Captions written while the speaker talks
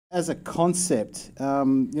As a concept,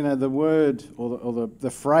 the word or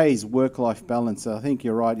the phrase work-life balance, I think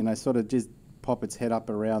you're right, sort of just pop its head up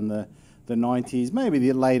around the 90s, maybe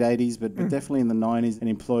the late 80s, but definitely in the 90s, and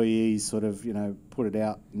employees sort of, put it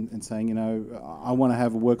out and saying, I want to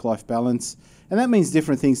have a work-life balance. And that means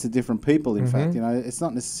different things to different people, in fact. It's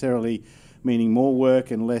not necessarily meaning more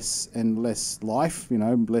work and less life,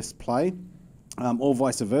 less play, or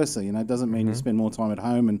vice versa. It doesn't mean you spend more time at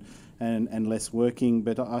home and less working.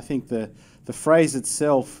 But I think the phrase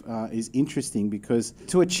itself is interesting, because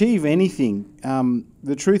to achieve anything,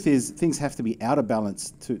 the truth is things have to be out of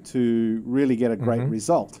balance to really get a great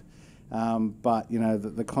result. But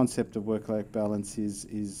the concept of work-life balance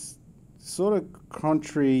is sort of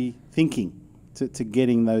contrary thinking to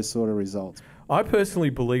getting those sort of results. I personally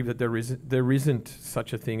believe that there isn't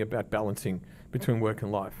such a thing about balancing between work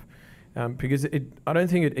and life, because I don't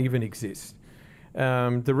think it even exists.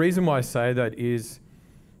 The reason why I say that is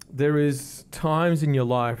there is times in your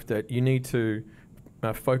life that you need to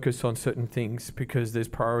focus on certain things because there's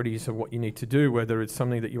priorities of what you need to do, whether it's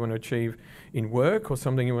something that you want to achieve in work or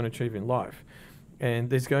something you want to achieve in life. And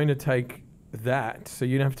there's going to take that, so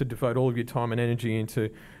you don't have to devote all of your time and energy into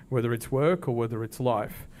whether it's work or whether it's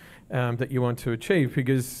life that you want to achieve,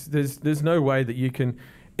 because there's no way that you can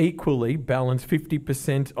equally balance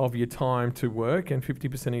 50% of your time to work and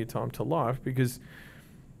 50% of your time to life, because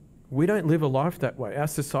we don't live a life that way. Our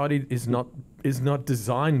society is not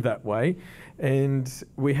designed that way, and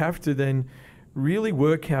we have to then really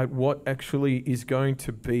work out what actually is going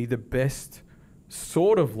to be the best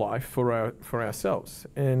sort of life for ourselves.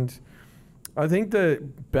 And I think the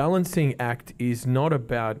balancing act is not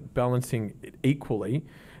about balancing it equally,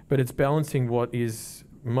 but it's balancing what is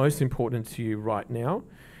most important to you right now.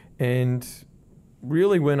 And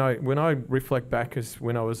really, when I reflect back as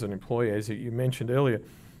when I was an employee, as you mentioned earlier,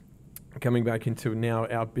 coming back into now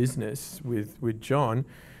our business with John,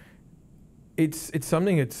 it's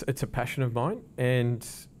something, it's a passion of mine, and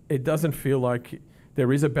it doesn't feel like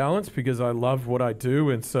there is a balance because I love what I do,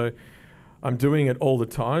 and so I'm doing it all the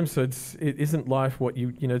time. So it isn't life what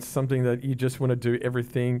it's something that you just want to do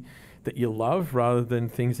everything that you love rather than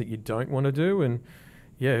things that you don't want to do. And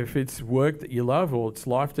yeah, if it's work that you love or it's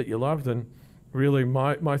life that you love, then really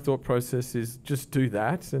my thought process is just do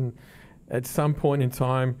that. And at some point in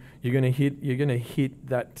time, you're going to hit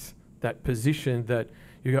that position that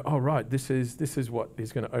you go, oh right, this is what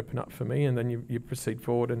is going to open up for me, and then you proceed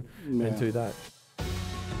forward and do that.